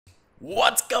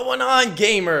What's going on,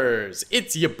 gamers?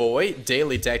 It's your boy,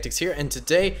 Daily Tactics here, and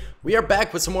today we are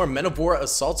back with some more Men of War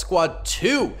Assault Squad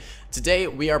 2. Today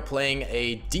we are playing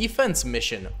a defense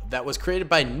mission that was created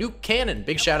by Nuke Cannon.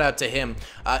 Big shout out to him.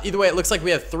 Either way, it looks like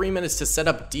we have 3 minutes to set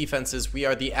up defenses. We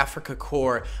are the Afrika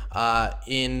Korps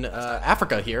in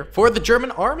Africa here for the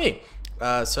German Army.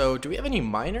 So do we have any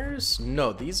miners?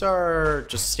 No, these are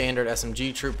just standard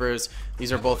SMG troopers.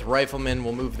 These are both riflemen.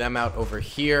 We'll move them out over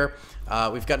here.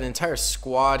 We've got an entire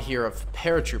squad here of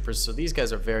paratroopers, so these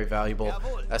guys are very valuable.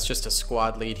 That's just a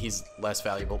squad lead. He's less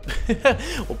valuable.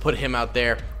 We'll put him out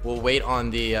there. We'll wait on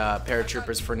the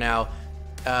paratroopers for now.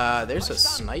 There's a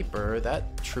sniper.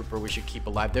 That trooper we should keep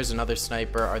alive. There's another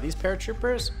sniper. Are these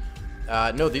paratroopers?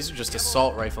 No, these are just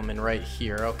assault riflemen right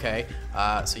here. Okay,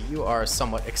 so you are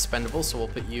somewhat expendable, so we'll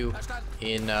put you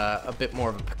in a bit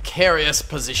more of a precarious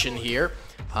position here.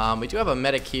 We do have a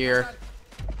medic here,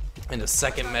 and a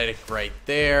second medic right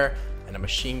there, and a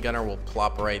machine gunner will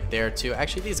plop right there too.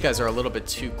 Actually, these guys are a little bit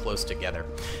too close together.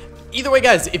 Either way,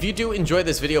 guys, if you do enjoy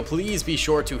this video, please be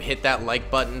sure to hit that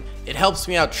like button. It helps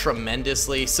me out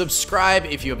tremendously. Subscribe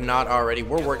if you have not already.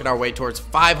 We're working our way towards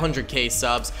 500k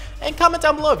subs. And comment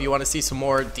down below if you want to see some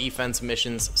more defense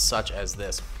missions such as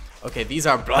this. Okay, these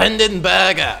are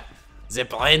Brandenburger. The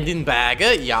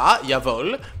Brandenburger, ja,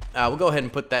 jawohl. We'll go ahead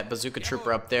and put that bazooka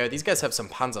trooper up there. These guys have some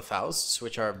Panzerfausts,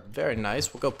 which are very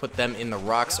nice. We'll go put them in the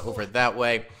rocks over that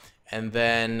way. And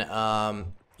then,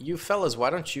 you fellas, why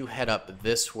don't you head up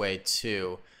this way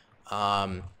too?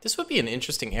 This would be an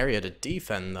interesting area to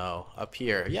defend though, up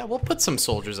here. Yeah, we'll put some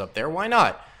soldiers up there. Why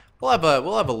not? We'll have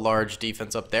a large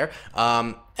defense up there.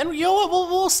 And you know what?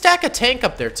 We'll stack a tank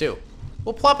up there too.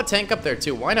 We'll plop a tank up there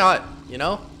too. Why not? You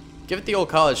know, give it the old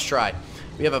college try.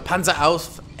 We have a Panzer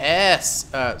Ausf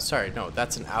S. Sorry, no,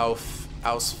 that's an Ausf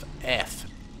F.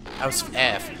 Ausf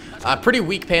F. Pretty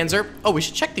weak Panzer. Oh, we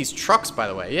should check these trucks, by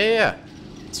the way. Yeah.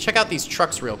 Let's check out these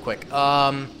trucks real quick.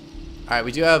 Alright,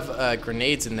 we do have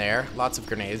grenades in there. Lots of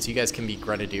grenades. You guys can be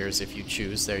grenadiers if you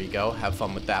choose. There you go. Have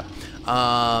fun with that.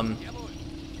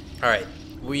 Alright,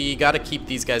 we got to keep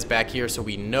these guys back here so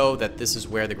we know that this is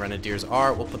where the grenadiers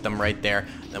are. We'll put them right there.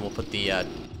 Then we'll put the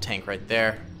tank right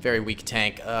there. Very weak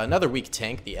tank. Another weak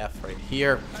tank, the F right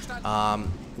here.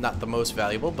 Not the most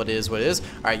valuable, but it is what it is.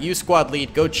 Alright, you squad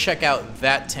lead, go check out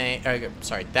that tank,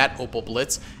 that Opel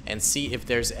Blitz, and see if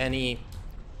there's any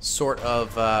sort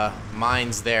of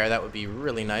mines there. That would be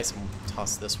really nice. And we'll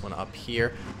toss this one up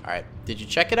here. Alright, did you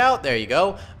check it out? There you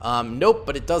go. Nope,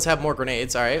 but it does have more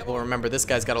grenades. Alright, well remember this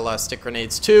guy's got a lot of stick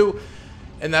grenades too,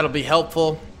 and that'll be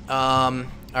helpful.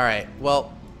 Alright,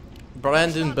 well,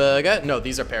 Brandenburger. No,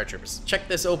 these are paratroopers. Check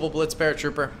this Opel Blitz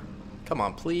paratrooper. Come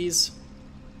on, please.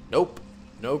 Nope,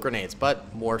 no grenades,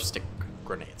 but more stick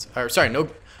grenades. Or sorry,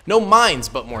 no mines,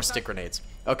 but more stick grenades.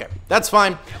 Okay, that's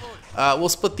fine. We'll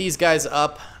split these guys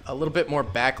up a little bit more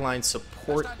backline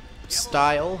support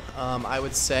style, I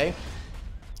would say.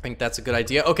 I think that's a good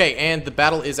idea. Okay, and the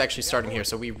battle is actually starting here,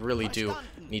 so we really do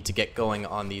need to get going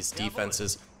on these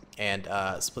defenses and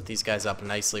split these guys up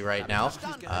nicely right now.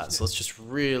 So let's just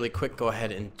really quick go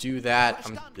ahead and do that.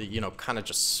 I'm, you know, kind of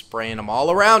just spraying them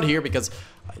all around here because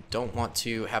I don't want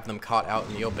to have them caught out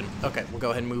in the open. Okay, we'll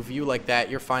go ahead and move you like that.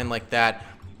 You're fine like that.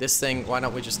 This thing, why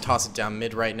don't we just toss it down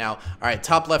mid right now? All right,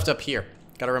 top left up here.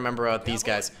 Gotta remember these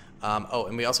guys. Oh,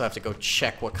 and we also have to go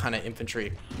check what kind of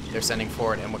infantry they're sending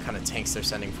forward and what kind of tanks they're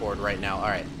sending forward right now. All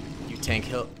right, you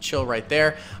tank chill right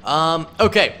there.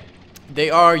 Okay, they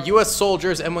are U.S.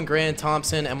 soldiers, M1 Grand,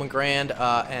 Thompson, M1 Grand,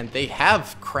 and they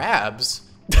have crabs.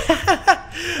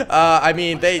 I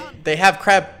mean, they have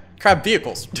crab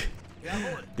vehicles.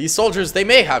 These soldiers, they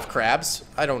may have crabs.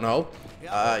 I don't know.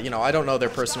 You know, I don't know their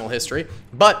personal history,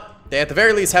 but they at the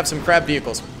very least have some crab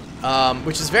vehicles,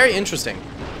 which is very interesting.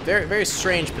 Very, very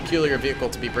strange, peculiar vehicle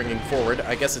to be bringing forward.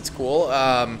 I guess it's cool,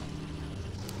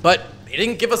 but they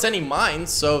didn't give us any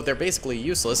mines, so they're basically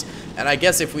useless. And I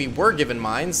guess if we were given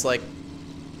mines, like,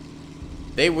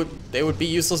 they would be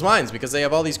useless mines because they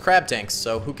have all these crab tanks,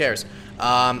 so who cares?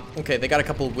 Okay, they got a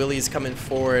couple of willies coming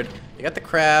forward. They got the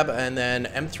crab, and then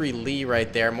M3 Lee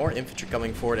right there. More infantry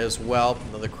coming forward as well.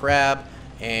 Another crab,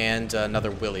 and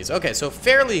another willies. Okay, so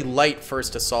fairly light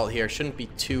first assault here. Shouldn't be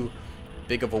too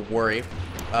big of a worry.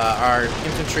 Our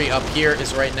infantry up here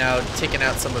is right now taking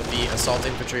out some of the assault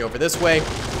infantry over this way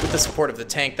with the support of the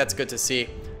tank. That's good to see.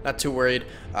 Not too worried.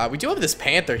 We do have this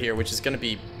Panther here, which is going to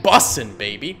be bussin',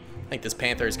 baby. I think this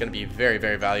Panther is going to be very,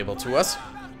 very valuable to us.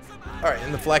 Alright,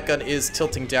 and the flak gun is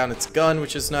tilting down its gun,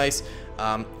 which is nice.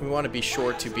 We want to be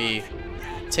sure to be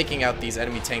taking out these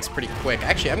enemy tanks pretty quick.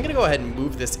 Actually, I'm going to go ahead and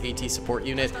move this AT support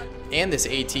unit and this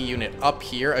AT unit up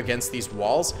here against these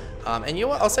walls. And you know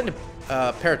what? I'll send a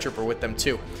paratrooper with them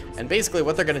too. And basically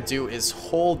what they're going to do is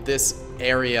hold this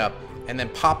area and then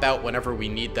pop out whenever we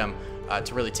need them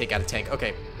to really take out a tank.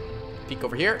 Okay, peek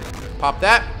over here. Pop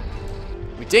that.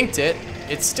 We dinked it.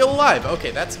 It's still alive.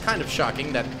 Okay, that's kind of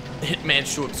shocking that it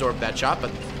managed to absorb that shot,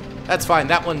 but that's fine.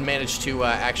 That one managed to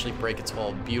actually break its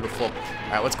hull. Beautiful.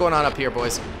 All right, what's going on up here,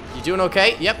 boys? You doing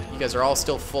okay? Yep, you guys are all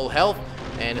still full health,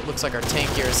 and it looks like our tank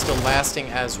here is still lasting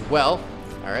as well.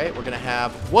 All right, we're going to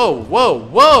have... Whoa, whoa,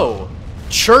 whoa!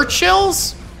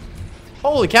 Churchills?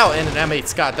 Holy cow, and an M8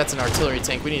 Scott. That's an artillery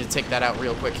tank. We need to take that out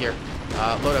real quick here.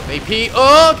 Load up AP.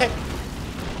 Oh, okay.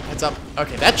 Heads up.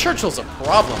 Okay, that Churchill's a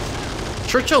problem.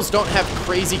 Churchills don't have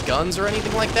crazy guns or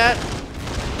anything like that.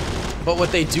 But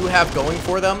what they do have going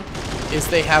for them is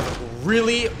they have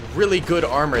really, really good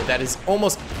armor that is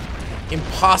almost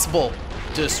impossible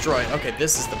to destroy. Okay,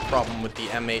 this is the problem with the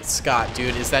M8 Scott,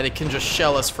 dude, is that it can just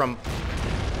shell us from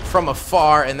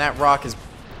afar, and that rock is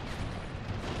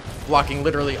blocking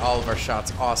literally all of our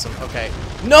shots. Awesome. Okay.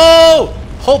 No!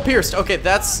 Hull pierced. Okay,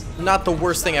 that's not the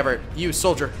worst thing ever. You,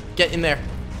 soldier, get in there.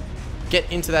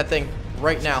 Get into that thing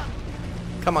right now.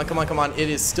 Come on, come on, come on. It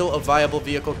is still a viable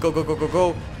vehicle. Go, go, go, go,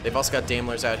 go. They've also got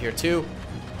Daimlers out here, too.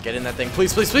 Get in that thing.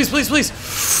 Please, please, please, please,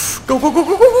 please. Go, go, go,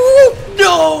 go, go, go, go.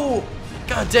 No!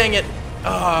 God dang it.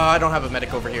 I don't have a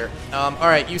medic over here. All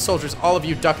right, you soldiers, all of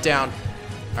you duck down.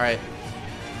 All right.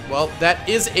 Well, that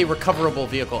is a recoverable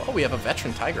vehicle. Oh, we have a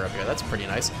veteran Tiger up here. That's pretty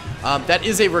nice. That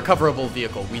is a recoverable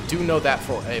vehicle. We do know that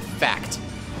for a fact.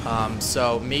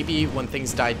 So maybe when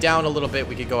things die down a little bit,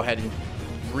 we could go ahead and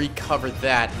recover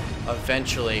that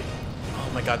eventually.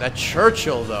 Oh my god, that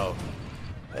Churchill though,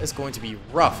 that is going to be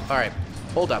rough. All right,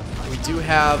 hold up, we do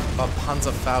have a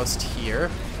Panzerfaust here.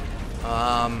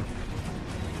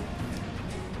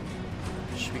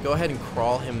 Should we go ahead and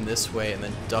crawl him this way and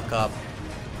then duck up,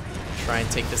 try and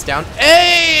take this down?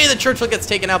 Hey, the Churchill gets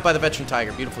taken out by the veteran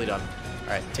Tiger. Beautifully done. All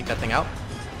right, take that thing out.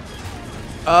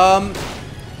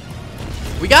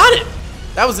 We got it.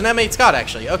 That was an M8 Scott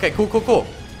actually. Okay, cool, cool, cool.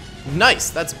 Nice,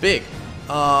 that's big.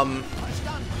 Alright,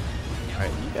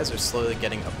 you guys are slowly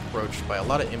getting approached by a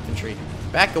lot of infantry.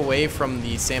 Back away from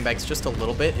the sandbags just a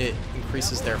little bit. It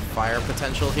increases their fire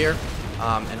potential here.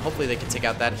 And hopefully they can take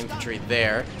out that infantry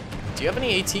there. Do you have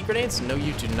any AT grenades? No,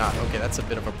 you do not. Okay, that's a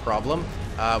bit of a problem.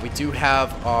 We do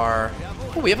have our...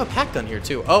 Oh, we have a pack gun here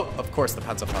too. Oh, of course the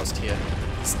Panzerfaust here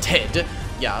is dead.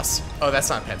 Yes. Oh, that's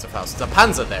not Panzerfaust. The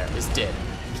Panzer there is dead.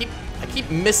 I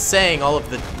keep missaying all of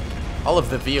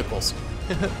the vehicles.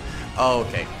 Oh,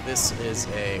 okay. This is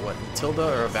a, what,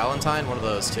 Tilda or a Valentine? One of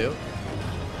those two.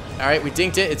 Alright, we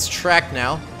dinked it. It's tracked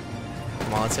now.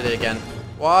 Come on, let's hit it again.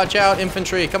 Watch out,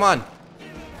 infantry. Come on.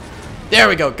 There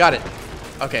we go. Got it.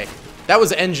 Okay. That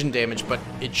was engine damage, but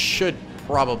it should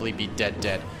probably be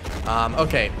dead.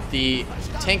 Okay. The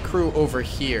tank crew over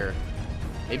here.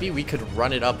 Maybe we could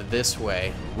run it up this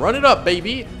way. Run it up,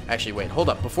 baby. Actually, wait. Hold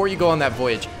up. Before you go on that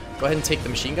voyage, go ahead and take the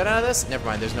machine gun out of this. Never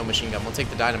mind, there's no machine gun. We'll take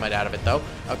the dynamite out of it, though.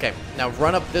 Okay, now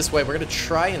run up this way. We're going to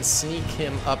try and sneak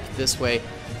him up this way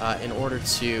in order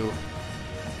to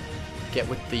get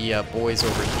with the boys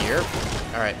over here.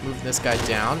 All right, move this guy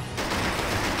down.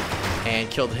 And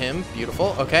killed him.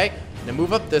 Beautiful. Okay, now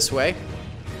move up this way.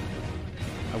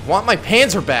 I want my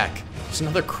Panzer back. There's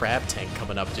another crab tank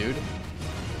coming up, dude.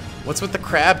 What's with the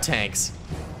crab tanks?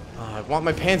 I want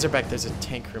my Panzer back. There's a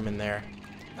tank room in there.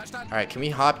 Alright, can we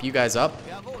hop you guys up?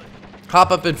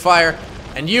 Hop up and fire.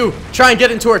 And you, try and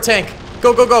get into our tank.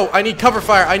 Go, go, go. I need cover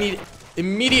fire. I need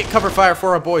immediate cover fire for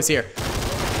our boys here.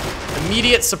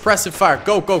 Immediate suppressive fire.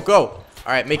 Go, go, go.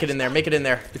 Alright, make it in there. Make it in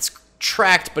there. It's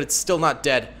tracked, but it's still not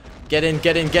dead. Get in,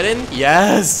 get in, get in.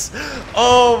 Yes.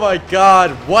 Oh my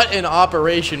god. What an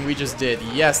operation we just did.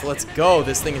 Yes, let's go.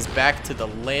 This thing is back to the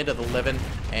land of the living,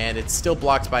 and it's still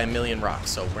blocked by a million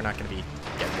rocks, so we're not going to be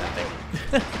getting that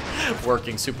thing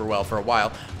working super well for a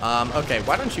while. Okay,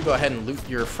 why don't you go ahead and loot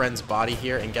your friend's body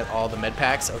here and get all the med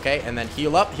packs, okay? And then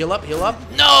heal up, heal up, heal up.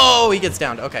 No, he gets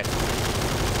downed. Okay.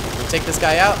 We'll take this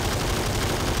guy out.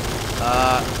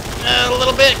 A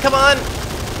little bit, come on.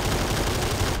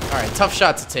 All right, tough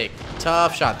shot to take.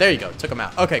 Tough shot. There you go. Took him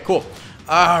out. Okay, cool.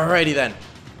 Alrighty then.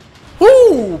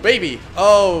 Woo, baby.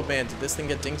 Oh, man. Did this thing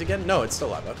get dinged again? No, it's still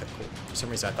alive. Okay, cool. For some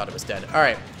reason, I thought it was dead. All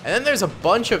right. And then there's a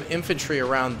bunch of infantry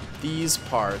around these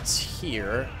parts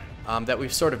here that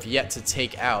we've sort of yet to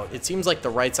take out. It seems like the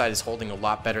right side is holding a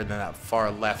lot better than that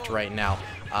far left right now.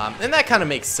 And that kind of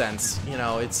makes sense. You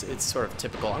know, it's sort of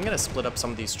typical. I'm going to split up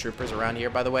some of these troopers around here,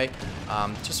 by the way,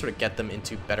 just sort of get them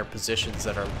into better positions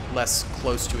that are less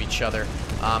close to each other.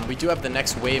 We do have the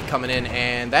next wave coming in,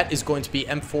 and that is going to be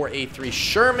M4A3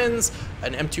 Shermans,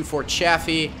 an M24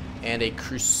 Chaffee, and a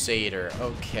Crusader.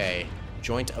 Okay,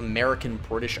 joint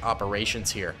American-British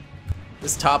operations here.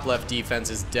 This top left defense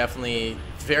is definitely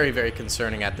very, very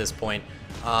concerning at this point.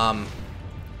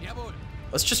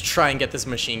 Let's just try and get this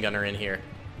machine gunner in here.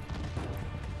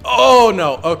 Oh,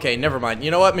 no. Okay, never mind. You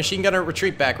know what? Machine gunner,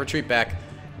 retreat back, retreat back.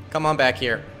 Come on back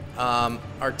here.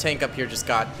 Our tank up here just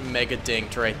got mega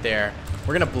dinked right there.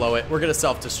 We're going to blow it. We're going to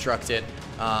self-destruct it.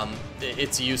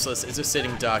 It's useless. It's a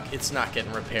sitting duck. It's not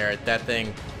getting repaired. That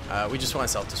thing, we just want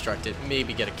to self-destruct it.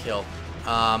 Maybe get a kill.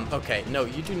 Okay, no,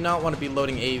 you do not want to be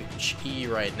loading HE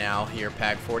right now here,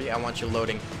 PAC 40. I want you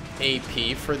loading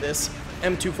AP for this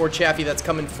M24 Chaffee that's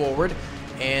coming forward.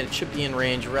 And it should be in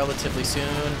range relatively soon.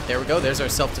 There we go. There's our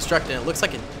self-destruct. And it looks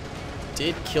like it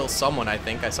did kill someone, I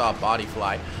think. I saw a body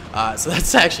fly. So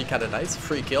that's actually kind of nice.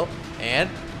 Free kill.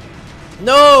 And...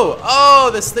 no!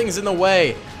 Oh, this thing's in the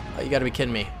way. Oh, you got to be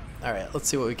kidding me. All right, let's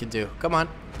see what we can do. Come on.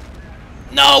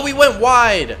 No, we went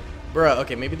wide! Bruh,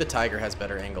 okay, maybe the Tiger has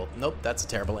better angle. Nope, that's a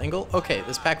terrible angle. Okay,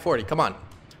 this PAC 40. Come on.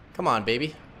 Come on,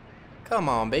 baby. Come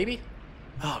on, baby.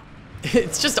 Oh,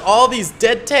 it's just all these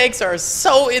dead tanks are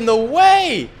so in the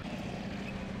way.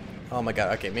 Oh my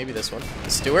god. Okay, maybe this one. The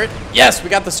Stuart. Yes, we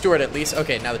got the Stuart at least.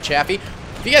 Okay, now the Chaffee.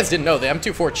 If you guys didn't know, the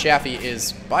M24 Chaffee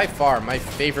is by far my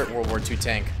favorite World War II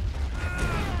tank.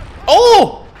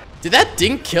 Oh! Did that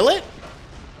ding kill it?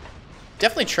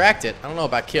 Definitely tracked it. I don't know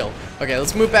about kill. Okay,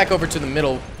 let's move back over to the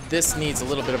middle. This needs a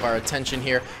little bit of our attention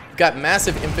here. We've got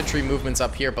massive infantry movements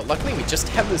up here, but luckily we just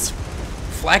have this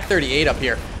Flak 38 up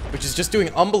here, which is just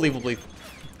doing unbelievably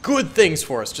good things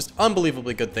for us. Just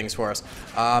unbelievably good things for us.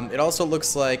 It also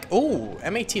looks like... oh,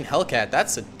 M18 Hellcat.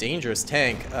 That's a dangerous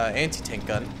tank. Anti-tank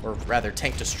gun, or rather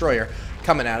tank destroyer,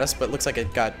 coming at us, but looks like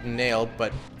it got nailed.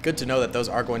 But good to know that those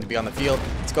are going to be on the field.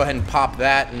 Let's go ahead and pop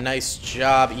that. Nice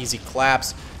job. Easy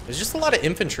claps. There's just a lot of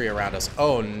infantry around us.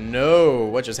 Oh, no.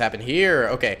 What just happened here?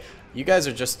 Okay. You guys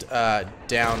are just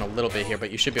down a little bit here,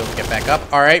 but you should be able to get back up.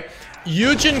 All right.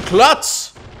 Eugen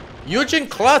Klutz. Eugen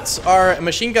Klutz, our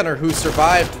machine gunner who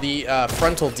survived the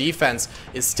frontal defense,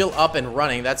 is still up and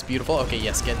running. That's beautiful. Okay,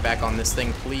 yes, get back on this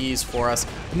thing, please, for us.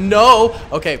 No!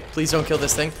 Okay, please don't kill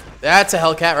this thing. That's a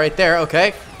Hellcat right there.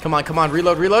 Okay, come on, come on,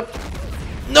 reload, reload.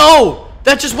 No!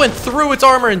 That just went through its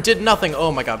armor and did nothing.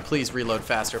 Oh my god, please reload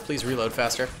faster. Please reload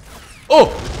faster. Oh!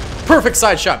 Perfect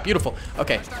side shot. Beautiful.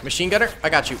 Okay, machine gunner, I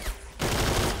got you.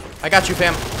 I got you,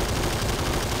 fam.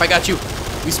 I got you.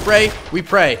 We spray, we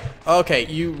pray. Okay,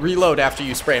 you reload after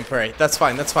you spray and pray. That's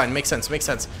fine, that's fine. Makes sense, makes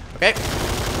sense. Okay,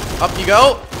 up you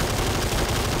go.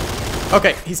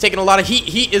 Okay, he's taking a lot of heat.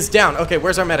 He is down. Okay,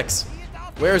 where's our medics?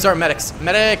 Where's our medics?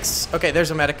 Medics. Okay, there's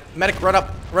a medic. Medic, run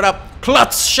up, run up.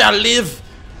 Klutz shall live.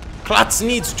 Klutz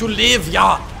needs to live,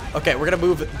 yeah. Okay, we're gonna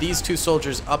move these two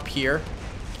soldiers up here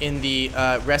in the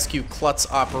rescue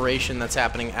Klutz operation that's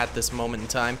happening at this moment in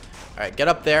time. All right, get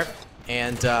up there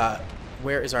and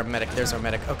where is our medic? There's our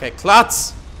medic. Okay,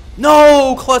 Klutz!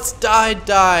 No! Klutz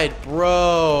died,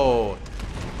 bro!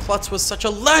 Klutz was such a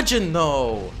legend,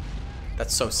 though!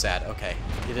 That's so sad. Okay,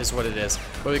 it is what it is.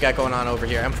 What do we got going on over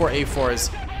here? M4A4 is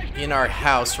in our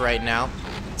house right now.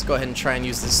 Let's go ahead and try and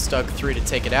use this Stug 3 to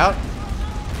take it out.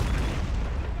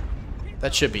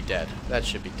 That should be dead. That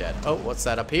should be dead. Oh, what's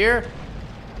that up here?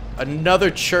 Another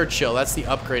Churchill. That's the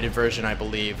upgraded version, I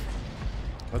believe.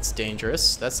 That's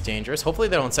dangerous. That's dangerous. Hopefully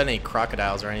they don't send any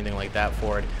crocodiles or anything like that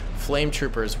forward. Flame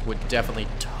troopers would definitely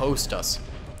toast us.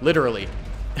 Literally.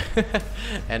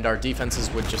 And our defenses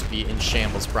would just be in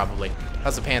shambles, probably.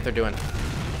 How's the Panther doing?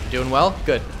 Doing well?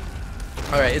 Good.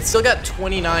 Alright, it's still got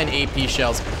 29 AP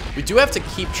shells. We do have to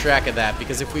keep track of that,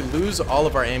 because if we lose all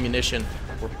of our ammunition,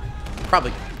 we're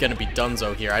probably going to be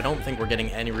donezo here. I don't think we're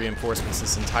getting any reinforcements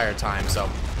this entire time, so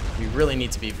we really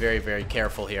need to be very, very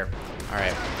careful here.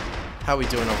 Alright. How are we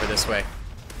doing over this way?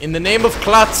 In the name of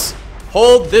Klutz,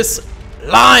 hold this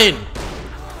line!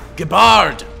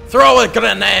 Gebard, throw a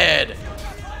grenade!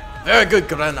 Very good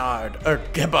grenade, or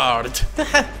Gebard.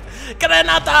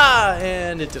 Granata!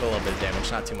 And it did a little bit of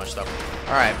damage, not too much though.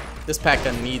 Alright, this pack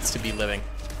gun needs to be living.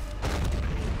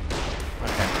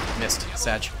 Okay, missed,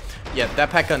 Sag. Yeah, that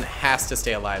pack gun has to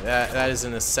stay alive. That is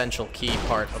an essential key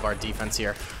part of our defense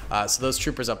here. So those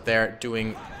troopers up there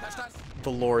doing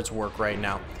the Lord's work right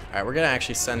now. Alright, we're gonna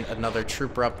actually send another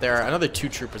trooper up there. Another 2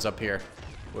 troopers up here.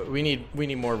 We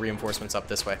need more reinforcements up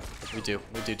this way. We do.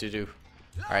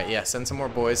 Alright, yeah, send some more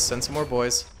boys. Send some more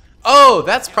boys. Oh,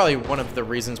 that's probably one of the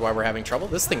reasons why we're having trouble.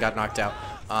 This thing got knocked out.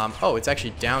 Oh, it's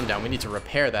actually down. We need to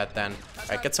repair that then. All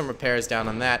right, get some repairs down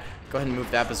on that. Go ahead and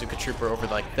move that bazooka trooper over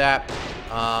like that.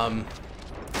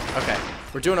 Okay,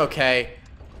 we're doing okay.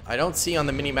 I don't see on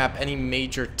the mini-map any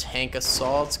major tank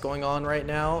assaults going on right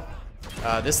now.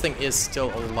 This thing is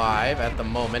still alive at the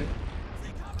moment.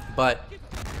 But,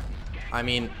 I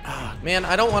mean, man,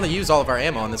 I don't want to use all of our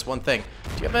ammo on this one thing.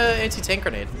 Do you have an anti-tank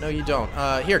grenade? No, you don't.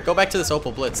 Here, go back to this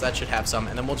Opal Blitz. That should have some.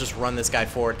 And then we'll just run this guy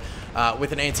forward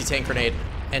with an anti-tank grenade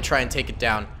and try and take it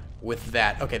down with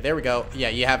that. Okay, there we go. Yeah,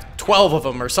 you have 12 of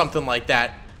them or something like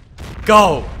that.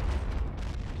 Go!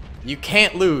 You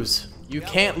can't lose. You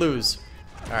can't lose.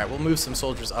 Alright, we'll move some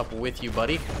soldiers up with you,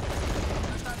 buddy.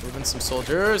 Moving some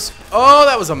soldiers. Oh,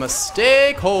 that was a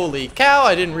mistake. Holy cow,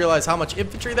 I didn't realize how much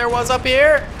infantry there was up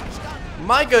here.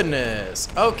 My goodness.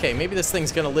 Okay, maybe this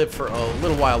thing's gonna live for a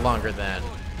little while longer then.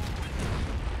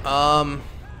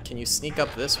 Can you sneak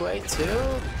up this way too?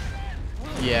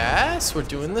 Yes, we're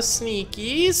doing the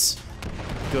sneakies.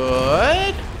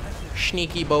 Good.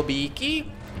 Sneaky bobiki.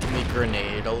 Let me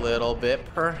grenade a little bit,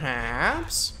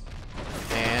 perhaps.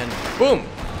 And boom.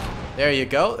 There you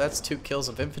go. That's 2 kills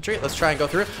of infantry. Let's try and go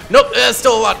through. Nope, that's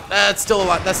still a lot. That's still a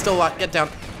lot. That's still a lot. Get down.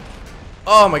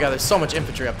 Oh my god, there's so much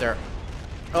infantry up there.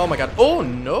 Oh my god. Oh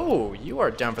no, you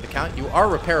are down for the count. You are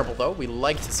repairable though. We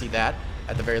like to see that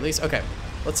at the very least. Okay,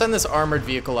 let's send this armored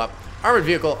vehicle up. Armored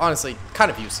vehicle, honestly, kind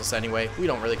of useless anyway. We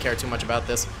don't really care too much about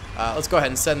this. Let's go ahead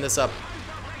and send this up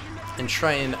and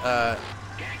try and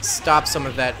stop some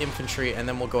of that infantry, and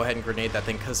then we'll go ahead and grenade that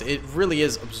thing because it really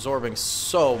is absorbing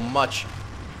so much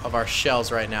of our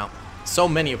shells right now. So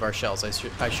many of our shells,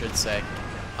 I should say.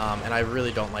 And I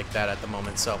really don't like that at the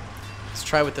moment. So let's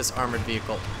try with this armored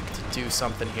vehicle to do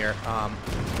something here.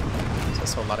 There's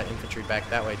also a lot of infantry back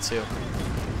that way too.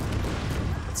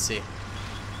 Let's see.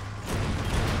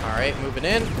 Alright, moving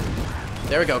in.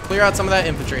 There we go. Clear out some of that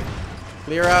infantry.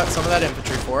 Clear out some of that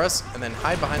infantry for us. And then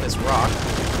hide behind this rock.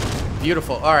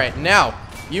 Beautiful. Alright, now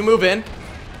you move in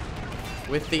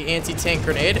with the anti-tank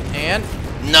grenade. And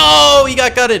no! He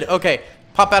got gutted. Okay,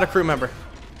 pop out a crew member.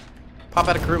 Pop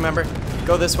out a crew member.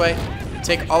 Go this way.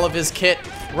 Take all of his kit.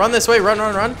 Run this way. Run,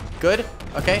 run, run. Good.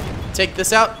 Okay, take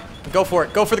this out. Go for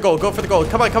it. Go for the goal. Go for the goal.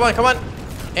 Come on, come on, come on.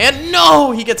 And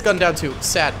no! He gets gunned down too.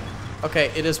 Sad.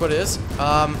 Okay, it is what it is.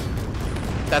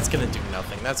 That's gonna do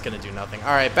nothing. That's gonna do nothing.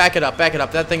 Alright, back it up, back it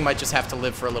up. That thing might just have to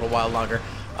live for a little while longer.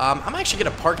 I'm actually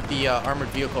gonna park the armored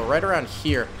vehicle right around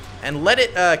here and let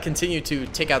it continue to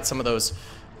take out some of those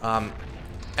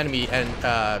enemy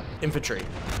and infantry.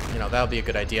 You know, that'll be a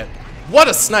good idea. What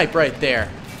a snipe right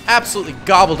there. Absolutely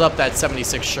gobbled up that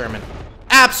 76 Sherman.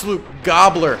 Absolute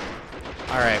gobbler.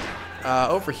 Alright,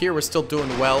 over here we're still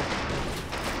doing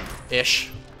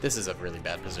well-ish. This is a really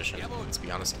bad position, let's be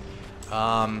honest.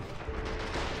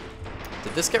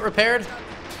 Did this get repaired?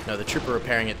 No, the trooper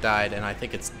repairing it died, and I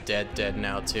think it's dead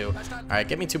now too. Alright,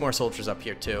 get me 2 more soldiers up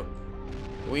here too.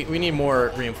 We need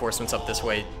more reinforcements up this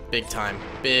way, big time.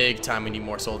 Big time we need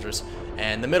more soldiers.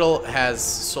 And the middle has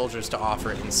soldiers to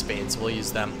offer in spades, so we'll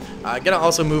use them. Gonna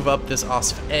also move up this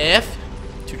OSF F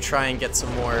to try and get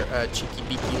some more cheeky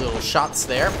beaky little shots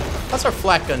there. How's our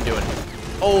flak gun doing?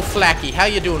 Old Flacky, how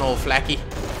you doing, old Flacky?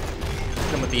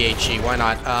 Hit him with the HE, why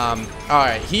not?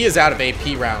 Alright, he is out of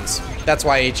AP rounds. That's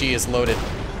why HE is loaded.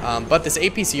 But this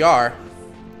APCR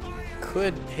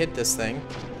could hit this thing.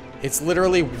 It's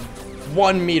literally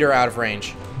 1 meter out of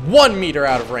range. 1 meter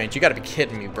out of range. You gotta be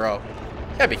kidding me, bro.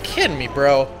 You gotta be kidding me,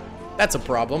 bro. That's a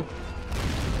problem.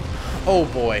 Oh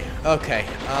boy. Okay.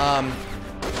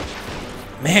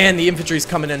 Man, the infantry's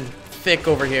coming in thick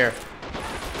over here.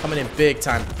 Coming in big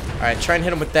time. Alright, try and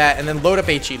hit him with that, and then load up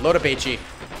HE. Load up HE.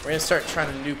 We're gonna start trying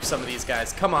to nuke some of these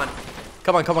guys. Come on.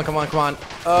 Come on, come on, come on, come on.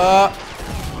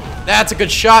 That's a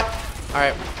good shot.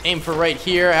 Alright, aim for right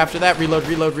here. After that, reload,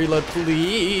 reload, reload.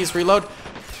 Please, reload.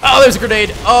 Oh, there's a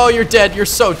grenade. Oh, you're dead. You're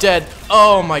so dead.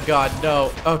 Oh my god,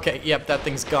 no. Okay, yep, that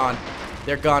thing's gone.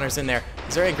 There are goners in there.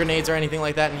 Is there any grenades or anything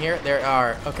like that in here? There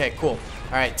are. Okay, cool.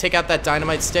 Alright, take out that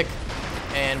dynamite stick.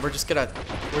 And we're just gonna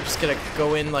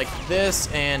go in like this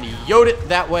and yote it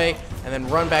that way, and then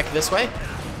run back this way.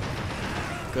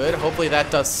 Good. Hopefully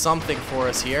that does something for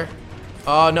us here.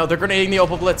 Oh no, they're grenading the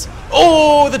Opal Blitz.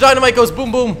 Oh, the dynamite goes boom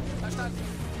boom.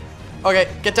 Okay,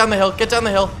 get down the hill. Get down the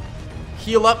hill.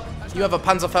 Heal up. You have a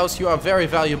Panzerfaust. You are very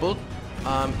valuable.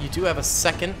 You do have a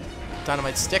second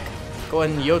dynamite stick. Go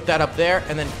ahead and yote that up there,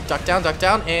 and then duck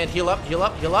down, and heal up, heal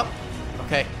up, heal up.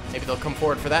 Okay, maybe they'll come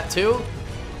forward for that too.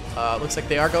 Looks like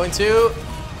they are going to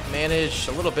manage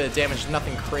a little bit of damage.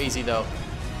 Nothing crazy though.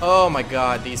 Oh my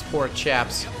god, these poor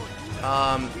chaps.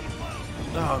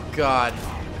 Oh god.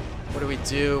 What do we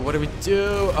do? What do we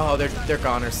do? Oh, they're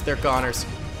goners. They're goners.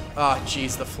 Oh,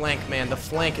 jeez, the flank, man. The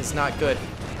flank is not good.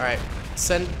 All right,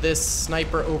 send this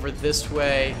sniper over this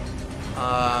way.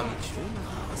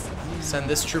 Send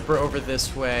this trooper over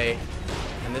this way.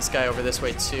 And this guy over this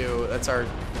way, too. That's our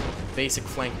basic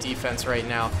flank defense right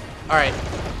now. All right,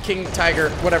 King Tiger,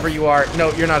 whatever you are.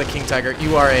 No, you're not a King Tiger.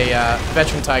 You are a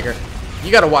veteran Tiger.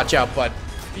 You got to watch out, bud.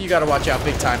 You got to watch out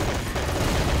big time.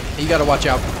 You got to watch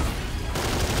out.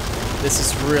 This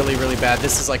is really, really bad.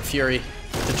 This is like Fury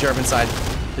with the German side.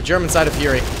 The German side of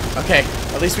Fury. Okay,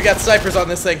 at least we got snipers on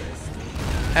this thing.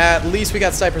 At least we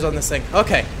got snipers on this thing.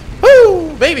 Okay.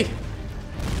 Woo, baby.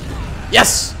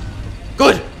 Yes.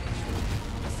 Good.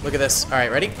 Look at this. All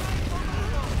right, ready?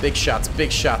 Big shots,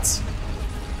 big shots.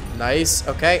 Nice.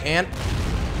 Okay, and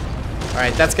all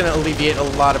right, that's gonna alleviate a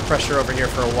lot of pressure over here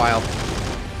for a while.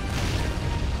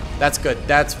 That's good.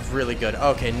 That's really good.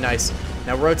 Okay, nice.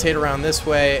 Now rotate around this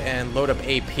way and load up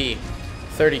AP.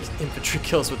 30 infantry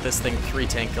kills with this thing, 3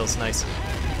 tank kills. Nice.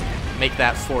 Make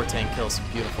that 4 tank kills.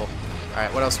 Beautiful. All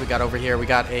right, what else we got over here? We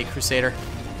got a Crusader.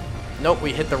 Nope,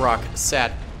 we hit the rock.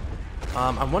 Sad.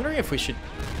 I'm wondering if we should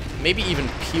maybe even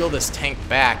peel this tank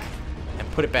back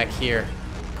and put it back here.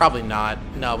 Probably not.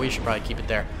 No, we should probably keep it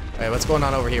there. All right, what's going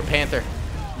on over here? Panther,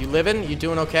 you living? You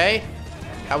doing okay?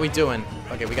 How we doing?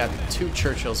 Okay, we got 2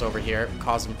 Churchills over here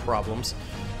causing problems.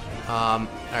 All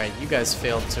right, you guys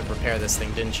failed to repair this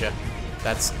thing, didn't you?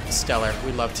 That's stellar.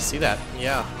 We love to see that.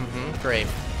 Yeah, great.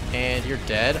 And you're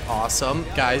dead. Awesome.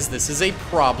 Guys, this is a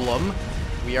problem.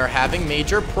 We are having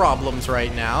major problems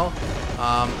right now.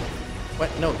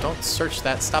 What? No, don't search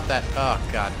that. Stop that. Oh,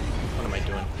 God. What am I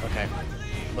doing? Okay.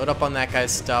 Load up on that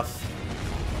guy's stuff.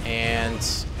 And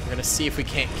we're going to see if we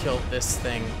can't kill this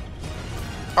thing.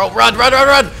 Oh, run, run, run,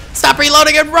 run! Stop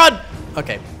reloading and run!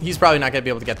 Okay, he's probably not going to be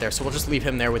able to get there, so we'll just leave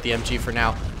him there with the MG for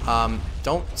now.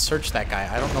 Don't search that guy.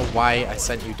 I don't know why I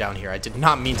sent you down here. I did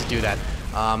not mean to do that.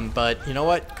 But you know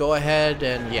what? Go ahead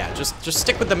and, yeah, just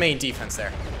stick with the main defense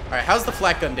there. All right, how's the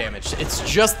flak gun damage? It's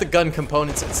just the gun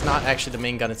components. It's not actually the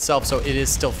main gun itself, so it is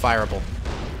still fireable,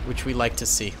 which we like to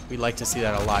see. We like to see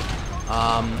that a lot.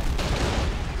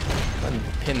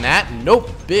 Pin that. Nope.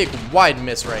 Big, wide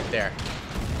miss right there.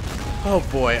 Oh,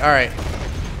 boy. All right.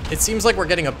 It seems like we're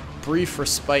getting a brief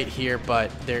respite here,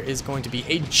 but there is going to be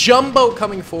a jumbo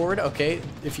coming forward. Okay,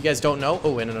 if you guys don't know,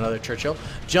 oh, and another Churchill.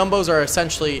 Jumbos are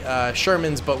essentially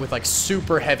Shermans, but with like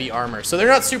super heavy armor. So they're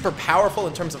not super powerful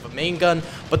in terms of a main gun,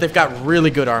 but they've got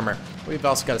really good armor. We've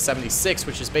also got a 76,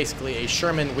 which is basically a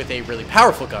Sherman with a really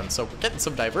powerful gun. So we're getting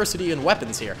some diversity in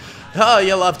weapons here. Oh,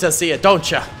 you love to see it, don't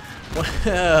ya?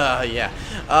 Yeah.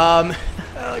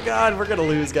 Oh God, we're gonna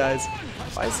lose, guys.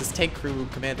 Why is this tank crew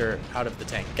commander out of the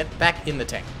tank? Get back in the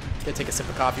tank. Gonna take a sip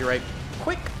of coffee right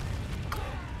quick.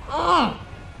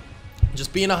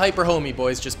 Just being a hyper homie,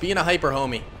 boys. Just being a hyper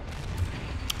homie.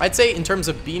 I'd say in terms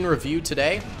of bean review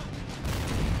today,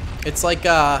 it's like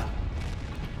probably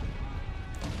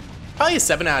a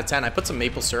 7 out of 10. I put some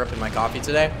maple syrup in my coffee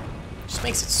today. Just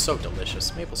makes it so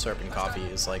delicious. Maple syrup in coffee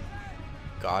is like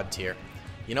god tier.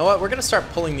 You know what? We're gonna start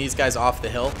pulling these guys off the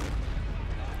hill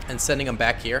and sending them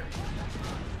back here.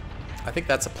 I think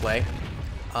that's a play.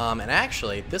 And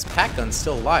actually, this pack gun's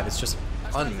still alive. It's just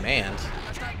unmanned.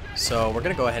 So we're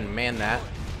going to go ahead and man that.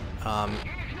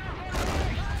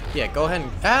 Yeah, go ahead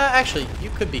and... actually, you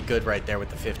could be good right there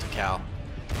with the 50 cal.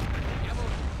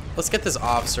 Let's get this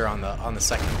officer on the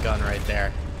second gun right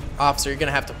there. Officer, you're going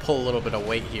to have to pull a little bit of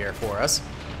weight here for us.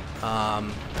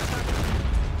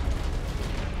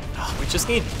 We just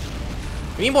need...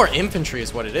 We need more infantry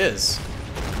is what it is.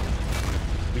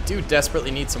 We do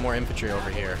desperately need some more infantry over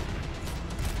here.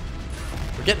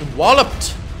 We're getting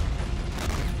walloped.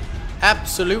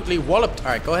 Absolutely walloped.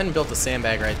 All right, go ahead and build the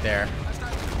sandbag right there.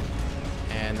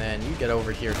 And then you get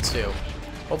over here too.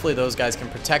 Hopefully those guys can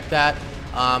protect that.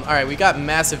 All right, we got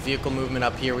massive vehicle movement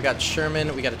up here. We got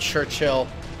Sherman, we got a Churchill.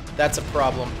 That's a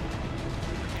problem.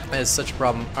 That is such a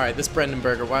problem. All right, this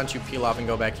Brandenburger, why don't you peel off and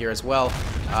go back here as well.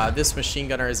 This machine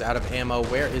gunner is out of ammo.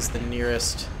 Where is the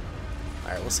nearest...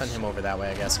 All right, we'll send him over that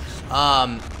way, I guess.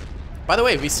 By the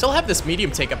way, we still have this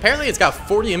medium tank. Apparently, it's got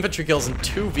 40 infantry kills and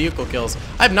 2 vehicle kills.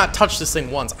 I have not touched this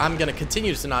thing once. I'm going to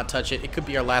continue to not touch it. It could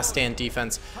be our last stand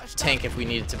defense tank if we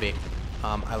need it to be.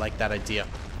 I like that idea.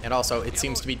 And also, it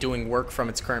seems to be doing work from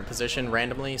its current position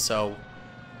randomly, so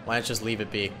why not just leave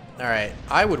it be? All right,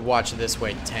 I would watch this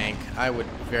way, tank. I would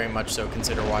very much so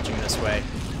consider watching this way.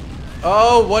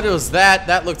 Oh, what was that?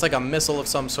 That looked like a missile of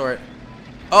some sort.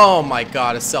 Oh my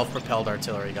god, a self-propelled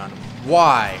artillery gun.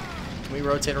 Why? Can we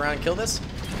rotate around and kill this?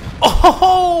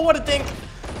 Oh, what a dink!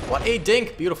 What a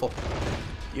dink! Beautiful.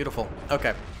 Beautiful.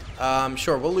 Okay.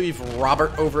 Sure, we'll leave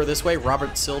Robert over this way.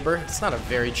 Robert Silber. It's not a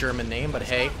very German name, but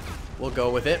hey, We'll go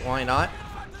with it. Why not?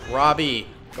 Robbie.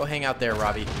 Go hang out there,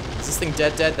 Robbie. Is this thing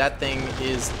dead? That thing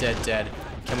is dead.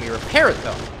 Can we repair it,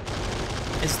 though?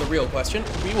 Is the real question.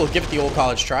 We will give it the old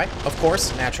college try. Of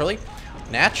course, naturally.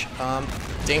 Natch.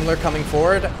 Daimler coming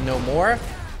forward. No more.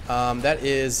 That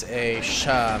is a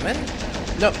Shaman.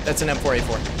 Nope, that's an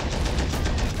M4A4.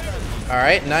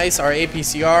 Alright, nice. Our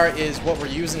APCR is what we're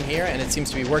using here, and it seems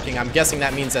to be working. I'm guessing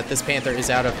that means that this Panther is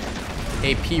out of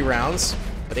AP rounds,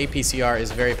 but APCR is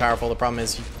very powerful. The problem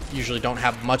is you usually don't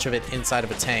have much of it inside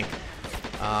of a tank,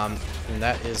 and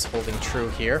that is holding true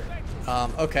here.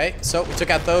 Okay, so we took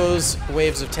out those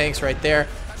waves of tanks right there.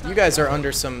 You guys are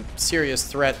under some serious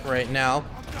threat right now,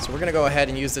 so we're going to go ahead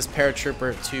and use this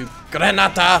paratrooper to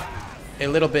granata a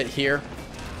little bit here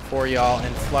for y'all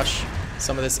and flush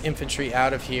some of this infantry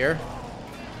out of here.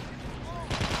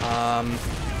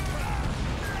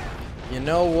 You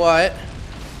know what?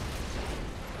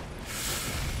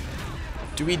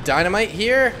 Do we dynamite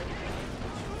here?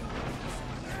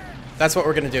 That's what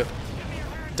we're gonna do.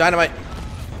 Dynamite.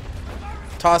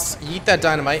 Toss, yeet that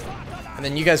dynamite, and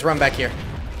then you guys run back here.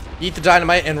 Yeet the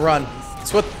dynamite and run.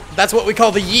 That's what we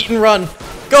call the yeet and run.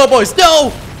 Go, boys!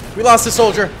 No! We lost a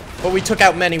soldier, but we took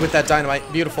out many with that dynamite.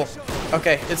 Beautiful.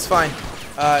 Okay, it's fine.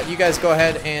 You guys go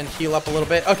ahead and heal up a little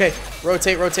bit. Okay,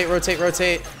 rotate.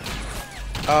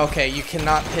 Okay, you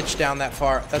cannot pitch down that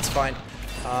far. That's fine.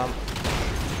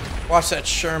 Watch that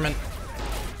Sherman.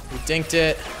 We dinked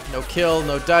it. No kill,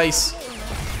 no dice.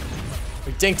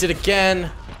 We dinked it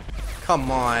again. Come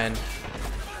on.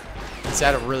 It's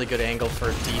at a really good angle for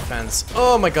defense.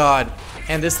 Oh my god.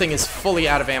 And this thing is fully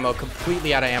out of ammo.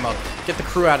 Completely out of ammo. Get the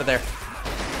crew out of there.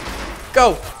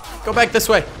 Go! Go back this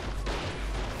way.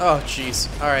 Oh, jeez.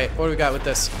 Alright, what do we got with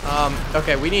this?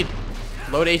 Okay, we need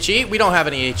load HE. We don't have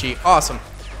any HE. Awesome.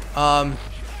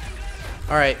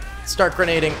 Alright, start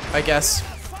grenading, I guess.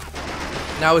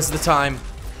 Now is the time.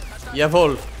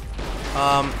 Jawohl.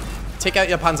 Take out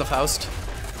your Panzerfaust.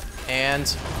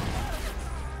 And...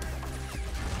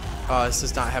 oh, this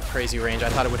does not have crazy range. I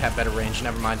thought it would have better range.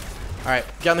 Never mind. Alright,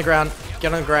 get on the ground.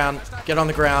 Get on the ground. Get on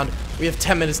the ground. We have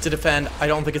 10 minutes to defend. I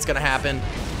don't think it's going to happen.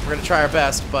 We're going to try our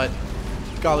best, but...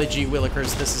 golly gee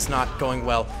willikers, this is not going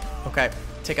well. Okay,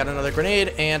 take out another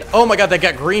grenade, and... oh my god, they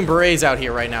got green berets out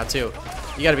here right now, too.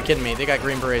 You gotta be kidding me. They got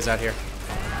green berets out here.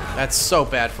 That's so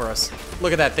bad for us.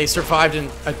 Look at that. They survived in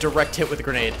a direct hit with a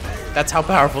grenade. That's how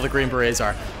powerful the green berets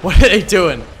are. What are they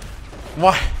doing?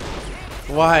 Why?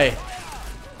 Why?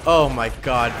 Oh my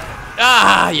god.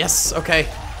 Ah, yes. Okay.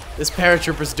 This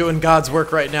paratrooper's doing God's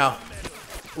work right now.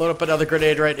 Load up another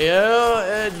grenade right here.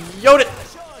 And yote it.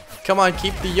 Come on,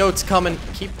 keep the yotes coming.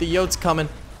 Keep the yotes coming.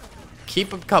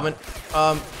 Keep them coming.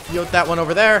 Yote that one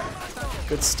over there.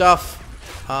 Good stuff.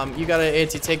 You got an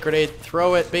anti-tank grenade.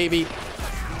 Throw it, baby.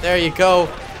 There you go.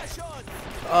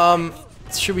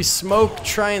 Should we smoke?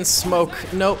 Try and smoke.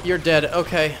 Nope, you're dead.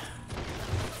 Okay.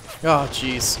 Oh,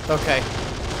 jeez. Okay.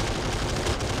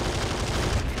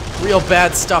 Real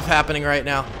bad stuff happening right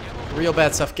now. Real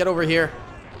bad stuff. Get over here.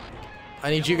 I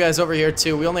need you guys over here,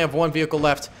 too. We only have one vehicle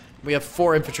left. We have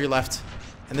 4 infantry left.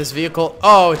 And this vehicle...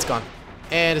 oh, it's gone.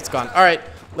 And it's gone. All right.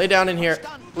 Lay down in here.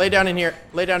 Lay down in here.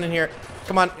 Lay down in here.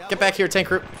 Come on. Get back here, tank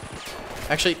group.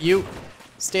 Actually, you.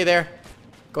 Stay there.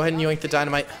 Go ahead and yoink the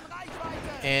dynamite.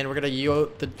 And we're going to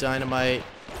yote the dynamite.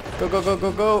 Go, go, go,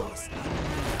 go, go.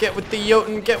 Get with the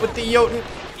yotin. Get with the yotin.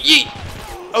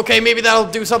 Yeet. Okay, maybe that'll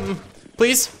do something.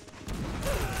 Please.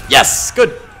 Yes.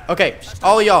 Good. Okay.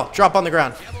 All of y'all, drop on the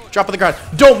ground. Drop on the ground.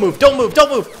 Don't move. Don't move. Don't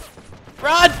move.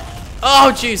 Run.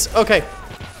 Oh, jeez. Okay.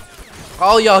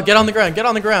 All y'all, get on the ground. Get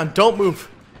on the ground. Don't move.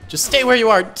 Just stay where you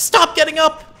are. Stop getting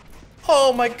up.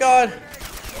 Oh, my God.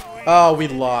 Oh, we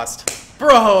lost.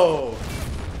 Bro.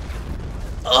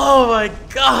 Oh, my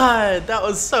God. That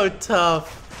was so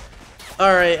tough.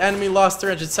 All right. Enemy lost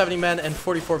 370 men and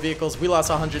 44 vehicles. We lost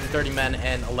 130 men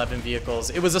and 11 vehicles.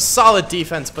 It was a solid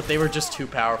defense, but they were just too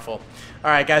powerful. All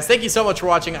right, guys. Thank you so much for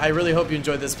watching. I really hope you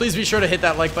enjoyed this. Please be sure to hit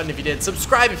that like button if you did.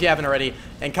 Subscribe if you haven't already.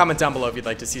 And comment down below if you'd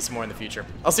like to see some more in the future.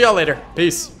 I'll see y'all later.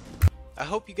 Peace. I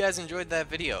hope you guys enjoyed that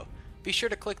video. Be sure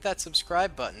to click that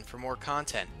subscribe button for more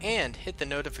content, and hit the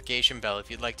notification bell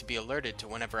if you'd like to be alerted to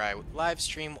whenever I live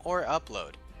stream or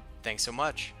upload. Thanks so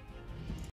much.